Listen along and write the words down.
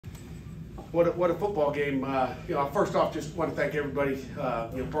What a football game. First off, just want to thank everybody,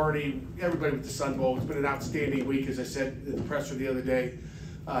 Bernie, everybody with the Sun Bowl. It's been an outstanding week, as I said in the presser the other day.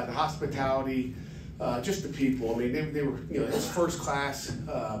 The hospitality, just the people. I mean, they were, it's first class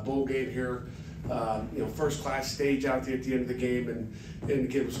bowl game here. First class stage out there at the end of the game, and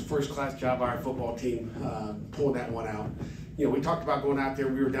again, it was a first class job by our football team pulling that one out. We talked about going out there.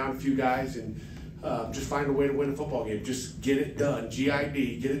 We were down a few guys and just find a way to win a football game. Just get it done.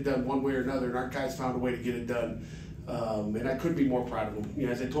 GID, get it done one way or another. And our guys found a way to get it done. And I couldn't be more proud of them.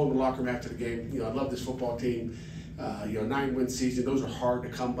 As I told them in the locker room after the game, I love this football team. 9-win season. Those are hard to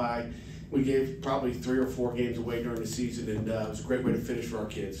come by. We gave probably 3 or 4 games away during the season, and it was a great way to finish for our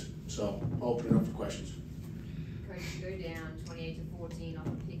kids. So I'll open it up for questions. Coach, you go down 28-14 off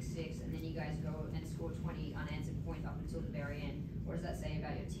a pick 6, and then you guys go and score 20 unanswered points up until the very end. What does that say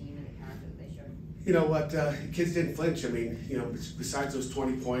about your team and the character that they showed? You know what? Kids didn't flinch. I mean, besides those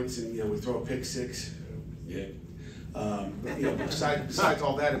 20 points, and we throw a pick 6. Yeah. Besides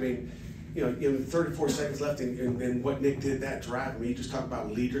all that, I mean, 34 seconds left, and what Nick did that drive. I mean, you just talk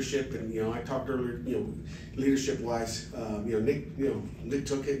about leadership, and I talked earlier, leadership-wise. Nick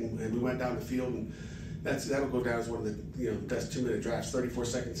took it, and we went down the field, and that'll go down as one of the best 2-minute drives. 34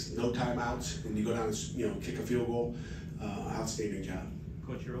 seconds, no timeouts, and you go down and kick a field goal. Outstanding job.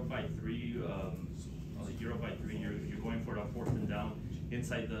 Coach, you're up by 3. You're up by 3, and you're going for it on 4th and down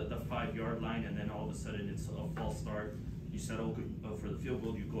inside the 5-yard line, and then all of a sudden it's a false start. You settle for the field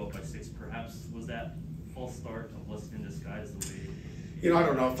goal, you go up by 6. Perhaps was that false start a blessing in disguise the way? I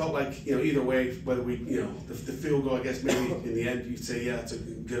don't know. It felt like either way, whether we the field goal, I guess maybe in the end you'd say it's a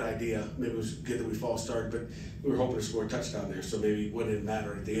good idea. Maybe it was good that we false started, but we were hoping to score a touchdown there, so maybe it wouldn't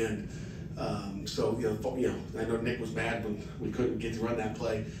matter at the end. I know Nick was mad when we couldn't get to run that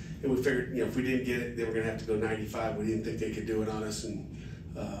play, and we figured if we didn't get it, they were going to have to go 95. We didn't think they could do it on us, and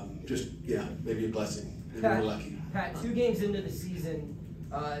maybe a blessing. We were lucky. Pat, 2 games into the season,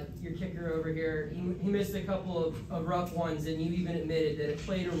 your kicker over here, he missed a couple of rough ones, and you even admitted that it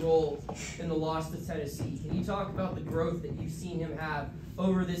played a role in the loss to Tennessee. Can you talk about the growth that you've seen him have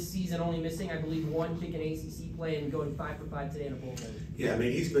over this season, only missing, I believe, 1 kick in ACC play and going 5 for 5 today in a bowl game? Yeah, I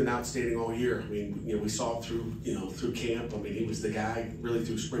mean, he's been outstanding all year. I mean, we saw it through camp. I mean, he was the guy really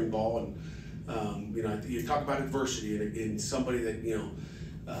through spring ball, and you talk about adversity and somebody that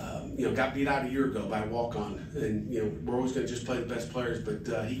got beat out a year ago by a walk-on, and we're always going to just play the best players. But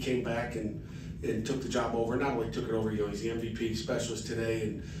he came back and took the job over. Not only took it over, he's the MVP specialist today,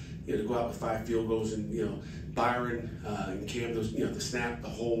 and to go out with 5 field goals, and Byron and Cam, those the snap, the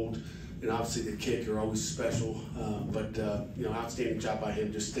hold, and obviously the kick are always special. But outstanding job by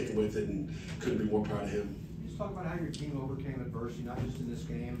him, just sticking with it, and couldn't be more proud of him. Just talk about how your team overcame adversity, not just in this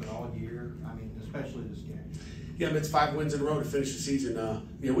game, but all year. I mean, especially this game. Yeah, I mean, it's 5 wins in a row to finish the season.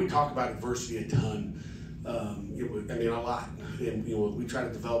 We talk about adversity a ton. A lot. And we try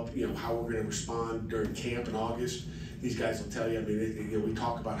to develop, how we're going to respond during camp in August. These guys will tell you. I mean, we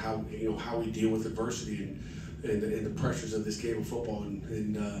talk about how we deal with adversity and the pressures of this game of football.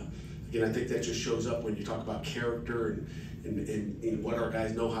 And again, I think that just shows up when you talk about character and what our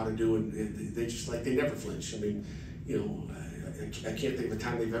guys know how to do, and they never flinch. I mean, I can't think of a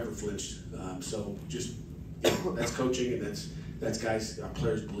time they've ever flinched. So just. That's coaching, and that's guys, our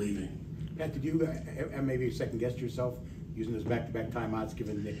players believing. Pat, did you maybe second-guess yourself using those back-to-back timeouts,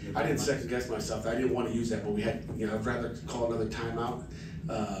 given Nick? I didn't second-guess myself. I didn't want to use that, but we had, I'd rather call another timeout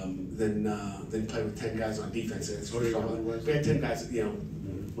than play with 10 guys on defense. That's what we had 10 guys.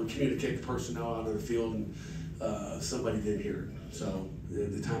 We communicate the personnel out of the field, and somebody didn't hear it. So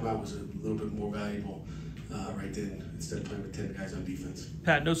the timeout was a little bit more valuable. Right then, instead of playing with 10 guys on defense.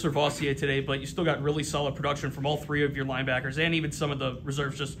 Pat, no Kovacevic today, but you still got really solid production from all 3 of your linebackers and even some of the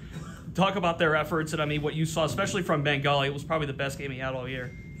reserves. Just talk about their efforts and, what you saw, especially from Bengali. It was probably the best game he had all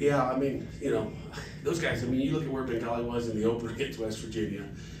year. Yeah, I mean, those guys, you look at where Bengali was in the opener against West Virginia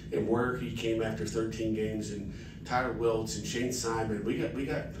and where he came after 13 games, and Tyler Wiltz and Shane Simon. We got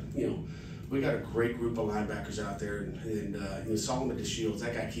a great group of linebackers out there, and Solomon DeShields,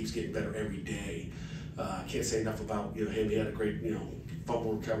 that guy keeps getting better every day. I can't say enough about him. He had a great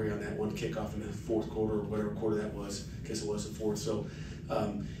fumble recovery on that one kickoff in the 4th quarter, or whatever quarter that was. I guess it was the 4th. So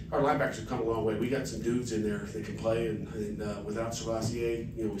our linebackers have come a long way. We got some dudes in there that can play, and without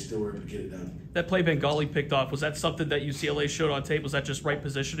Kovacevic, we still were able to get it done. That play Bengali picked off, was that something that UCLA showed on tape? Was that just right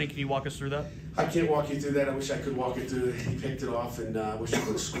positioning? Can you walk us through that? I can't walk you through that. I wish I could walk you through it. He picked it off, and I wish he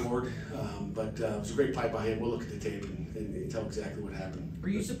would have scored. But it was a great play by him. We'll look at the tape and tell exactly what happened. Were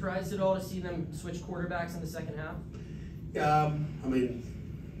you surprised at all to see them switch quarterbacks in the second half? The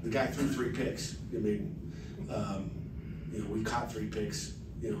guy threw 3 picks. We caught 3 picks.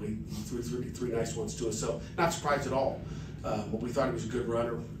 you know, he threw three nice ones to us. So not surprised at all. But we thought he was a good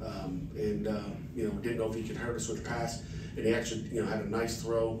runner, and you know, didn't know if he could hurt us with the pass. And he actually, you know, had a nice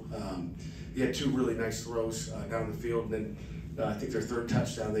throw. He had two really nice throws down the field, and then I think their third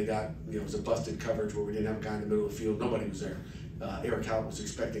touchdown they got, you know, was a busted coverage where we didn't have a guy in the middle of the field. Nobody was there. Eric Howell was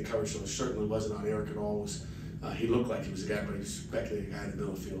expecting coverage, so it certainly wasn't on Eric at all. He looked like he was a guy, but he was expecting a guy in the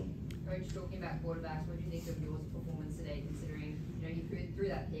middle of the field. Coach, talking about quarterbacks, what do you think of yours performance today, considering, you know, he threw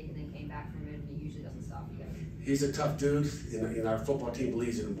that pick and then came back from it, and he usually doesn't stop you guys? He's a tough dude, and our football team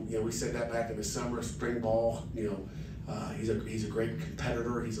believes in him. You know, we said that back in the summer, spring ball. You know, he's a great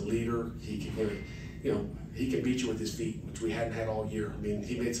competitor. He's a leader. He can, you know, he can beat you with his feet, which we hadn't had all year. I mean,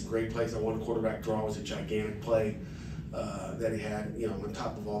 he made some great plays. That one quarterback draw was a gigantic play that he had. You know, on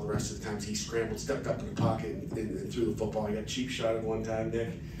top of all the rest of the times he scrambled, stepped up in the pocket, and threw the football. He got cheap shot at one time, Nick,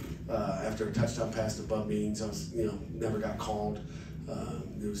 after a touchdown pass to Bub Means. You know, never got called.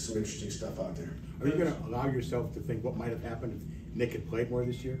 There was some interesting stuff out there. Are you going to allow yourself to think what might have happened if Nick had played more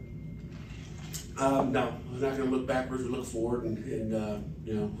this year? No, we're not going to look backwards. We look forward, and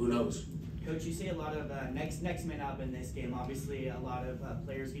you know, who knows. Coach, you see a lot of next man up in this game. Obviously, a lot of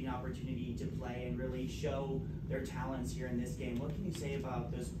players getting an opportunity to play and really show their talents here in this game. What can you say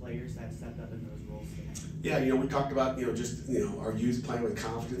about those players that stepped up in those roles today? Yeah, you know, we talked about, you know, just, you know, our youth playing with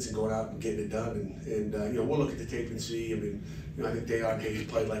confidence and going out and getting it done, and you know, we'll look at the tape and see. I mean, you know, I think Dejan Kovacevic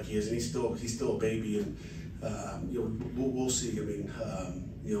played like he is, and he's still a baby, and you know, we'll see. I mean,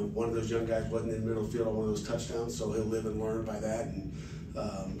 you know, one of those young guys wasn't in the middle of the field on one of those touchdowns, so he'll live and learn by that. And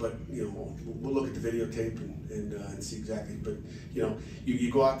but you know, we'll look at the videotape and see exactly. But you know,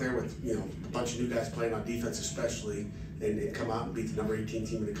 you go out there with, you know, a bunch of new guys playing on defense, especially, and come out and beat the number 18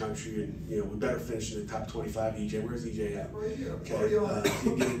 team in the country. And you know, we better finish in the top 25. EJ, where's EJ at? Right here. Okay,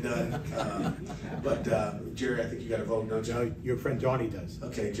 get it done. But Jerry, I think you got to vote, don't you? No, your friend Johnny does.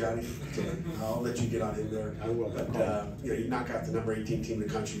 Okay, Johnny. Okay. I'll let you get on in there. I will. But you know, you knock out the number 18 team in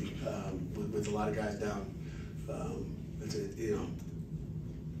the country with a lot of guys down. It's a, you know,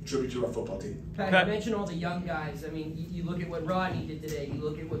 tribute to our football team. Pat, you mentioned all the young guys. I mean, you look at what Rodney did today. You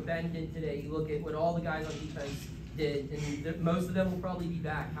look at what Ben did today. You look at what all the guys on defense did, and most of them will probably be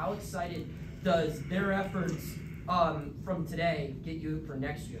back. How excited does their efforts from today get you for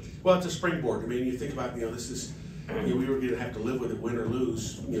next year? Well, it's a springboard. I mean, you think about, you know, this is, you know, we were going to have to live with it, win or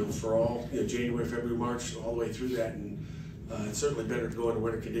lose, you know, for all, you know, January, February, March, all the way through that. And it's certainly better to go into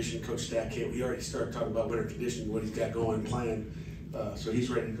winter condition. Coach Stack he already started talking about winter condition, what he's got going planned. So he's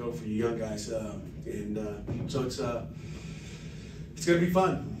ready to go for you young guys. So it's going to be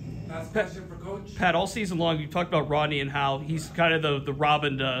fun. Last question for Coach. Pat, all season long, you talked about Rodney and how he's kind of the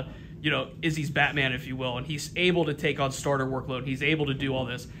Robin to, you know, Izzy's Batman, if you will, and he's able to take on starter workload. He's able to do all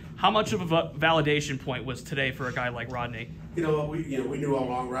this. How much of a validation point was today for a guy like Rodney? You know, we knew all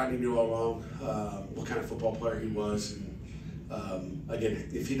along. Rodney knew all along what kind of football player he was. And again,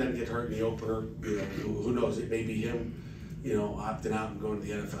 if he doesn't get hurt in the opener, you know, who knows? It may be him, you know, opting out and going to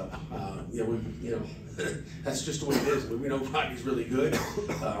the NFL. You know, that's just the way it is. We know Rodney's really good.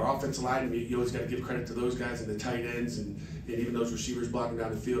 Our offensive line, you always got to give credit to those guys and the tight ends and even those receivers blocking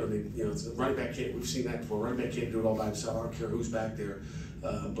down the field. I mean, you know, it's, running back can't. We've seen that before. Running back can't do it all by himself. I don't care who's back there.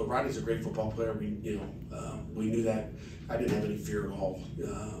 But Rodney's a great football player. We knew that. I didn't have any fear at all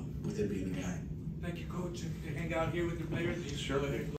with him being the guy. Thank you, Coach. If you hang out here with the players, Sure.